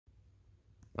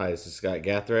Hi, this is Scott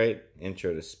Gathright,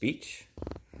 intro to speech.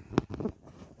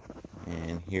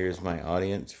 And here's my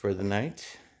audience for the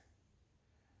night.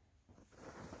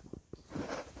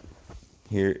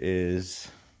 Here is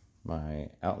my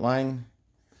outline,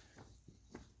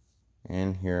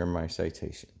 and here are my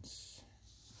citations.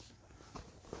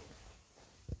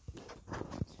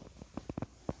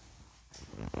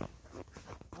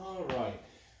 All right.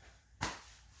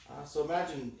 So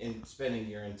imagine spending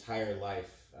your entire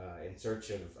life in search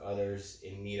of others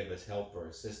in need of his help or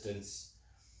assistance,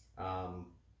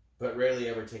 but rarely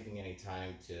ever taking any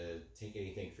time to take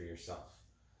anything for yourself,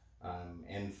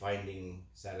 and finding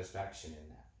satisfaction in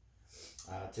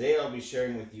that. Today I'll be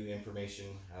sharing with you information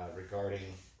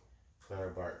regarding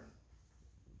Clara Barton.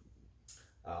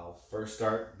 I'll first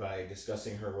start by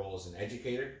discussing her role as an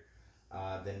educator,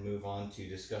 then move on to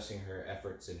discussing her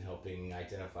efforts in helping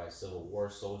identify Civil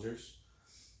War soldiers,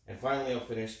 and finally I'll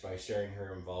finish by sharing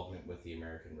her involvement with the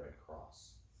American Red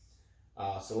Cross.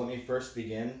 So let me first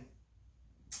begin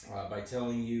by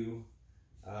telling you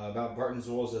about Barton's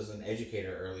roles as an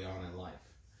educator early on in life.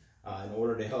 In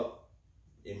order to help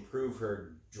improve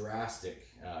her drastic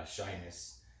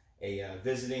shyness, a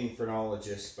visiting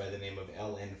phrenologist by the name of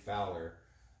L.N. Fowler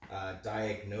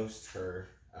diagnosed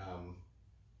her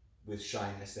with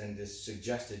shyness and just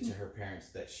suggested to her parents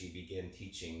that she begin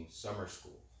teaching summer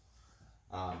school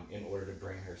in order to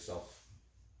bring herself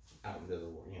out into the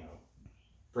world,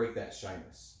 break that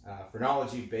shyness.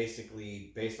 Phrenology,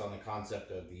 basically based on the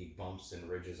concept of the bumps and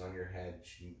ridges on your head,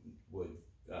 she would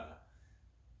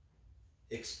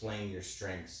explain your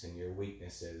strengths and your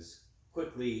weaknesses,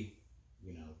 quickly,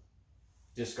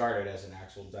 discarded as an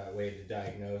actual way to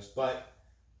diagnose. But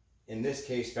in this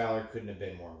case, Fowler couldn't have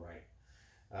been more right.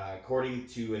 According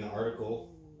to an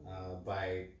article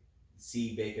by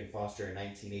C. Bacon Foster in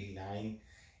 1989,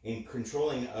 in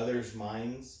controlling others'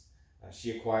 minds,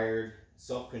 she acquired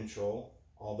self-control,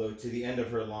 although to the end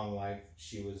of her long life,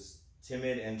 she was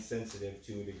timid and sensitive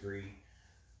to a degree,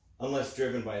 unless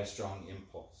driven by a strong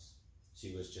impulse.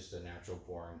 She was just a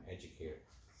natural-born educator.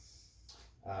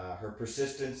 Her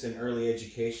persistence in early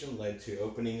education led to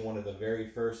opening one of the very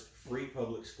first free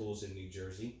public schools in New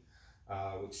Jersey,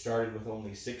 which started with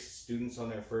only 6 students on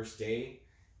their first day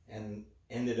and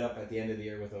ended up at the end of the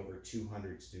year with over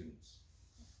 200 students.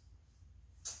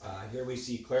 Here we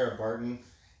see Clara Barton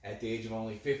at the age of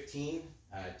only 15,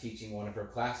 teaching one of her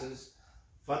classes.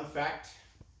 Fun fact,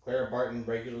 Clara Barton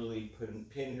regularly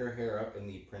pinned her hair up in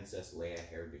the Princess Leia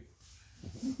hairdo.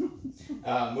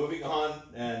 Moving on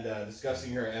and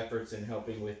discussing her efforts in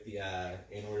helping with the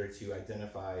in order to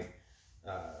identify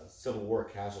Civil War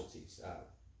casualties.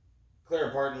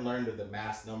 Clara Barton learned of the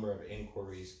mass number of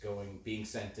inquiries being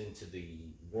sent into the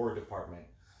War Department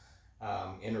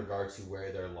in regard to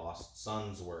where their lost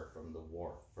sons were from the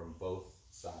war, from both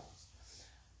sides.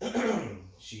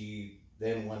 She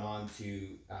then went on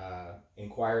to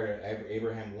inquire at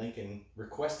Abraham Lincoln,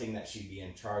 requesting that she be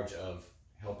in charge of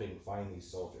helping find these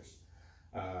soldiers.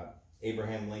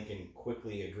 Abraham Lincoln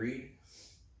quickly agreed.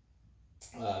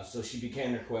 So she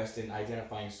began her quest in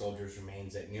identifying soldiers'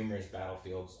 remains at numerous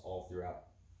battlefields all throughout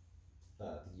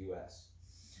the U.S.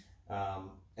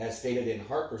 As stated in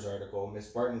Harper's article, Miss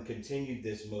Barton continued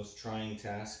this most trying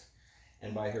task,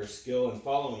 and by her skill in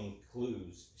following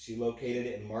clues, she located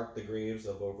and marked the graves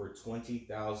of over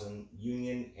 20,000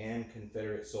 Union and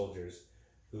Confederate soldiers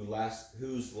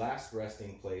whose last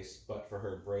resting place, but for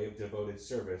her brave, devoted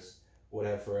service, would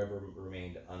have forever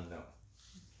remained unknown.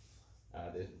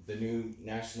 The new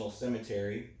National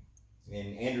Cemetery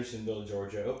in Andersonville,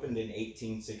 Georgia, opened in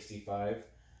 1865,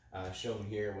 shown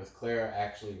here with Clara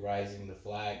actually rising the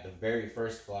flag, the very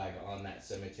first flag on that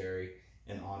cemetery,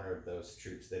 in honor of those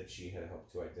troops that she had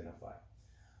helped to identify.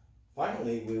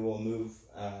 Finally, we will move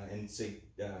and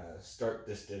start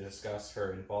this to discuss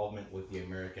her involvement with the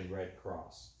American Red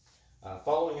Cross.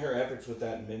 Following her efforts with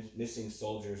that missing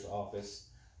soldiers office,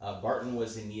 Barton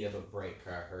was in need of a break.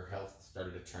 Her health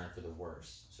started to turn for the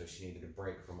worse, so she needed a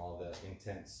break from all the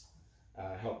intense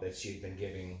help that she had been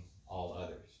giving all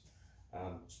others,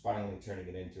 finally turning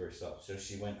it into herself. So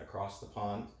she went across the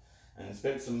pond and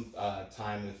spent some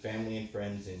time with family and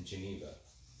friends in Geneva.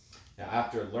 Now,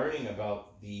 after learning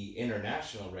about the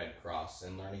International Red Cross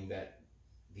and learning that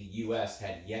the U.S.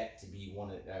 had yet to be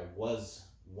was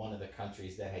one of the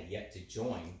countries that had yet to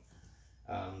join,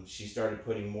 she started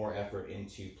putting more effort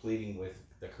into pleading with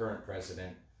the current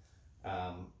president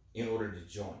in order to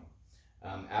join.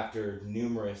 After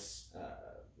numerous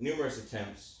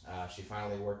attempts, she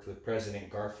finally worked with President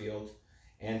Garfield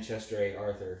and Chester A.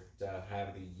 Arthur to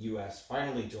have the U.S.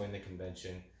 finally join the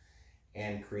convention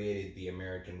and created the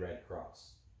American Red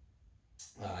Cross.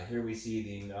 Here we see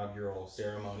the inaugural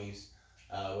ceremonies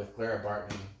with Clara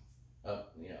Barton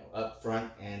up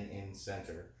front and in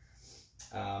center.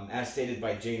 As stated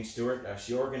by Jane Stewart,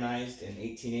 she organized in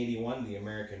 1881 the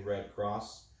American Red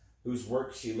Cross, whose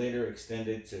work she later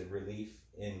extended to relief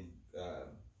in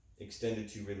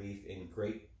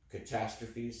great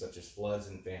catastrophes such as floods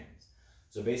and famines.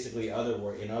 So basically,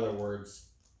 in other words,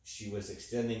 she was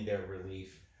extending their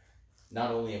relief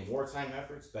not only in wartime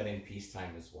efforts but in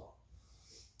peacetime as well.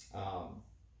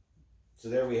 So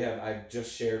there we have. I've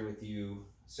just shared with you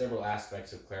several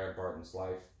aspects of Clara Barton's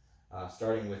life.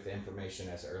 Starting with information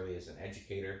as early as an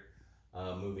educator,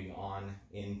 moving on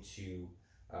into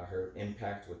her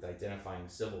impact with identifying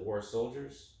Civil War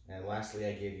soldiers, and lastly,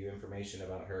 I gave you information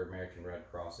about her American Red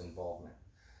Cross involvement.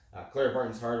 Clara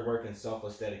Barton's hard work and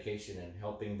selfless dedication in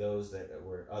helping those that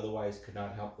were otherwise could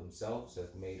not help themselves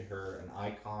have made her an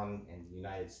icon in the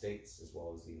United States as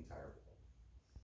well as the entire world.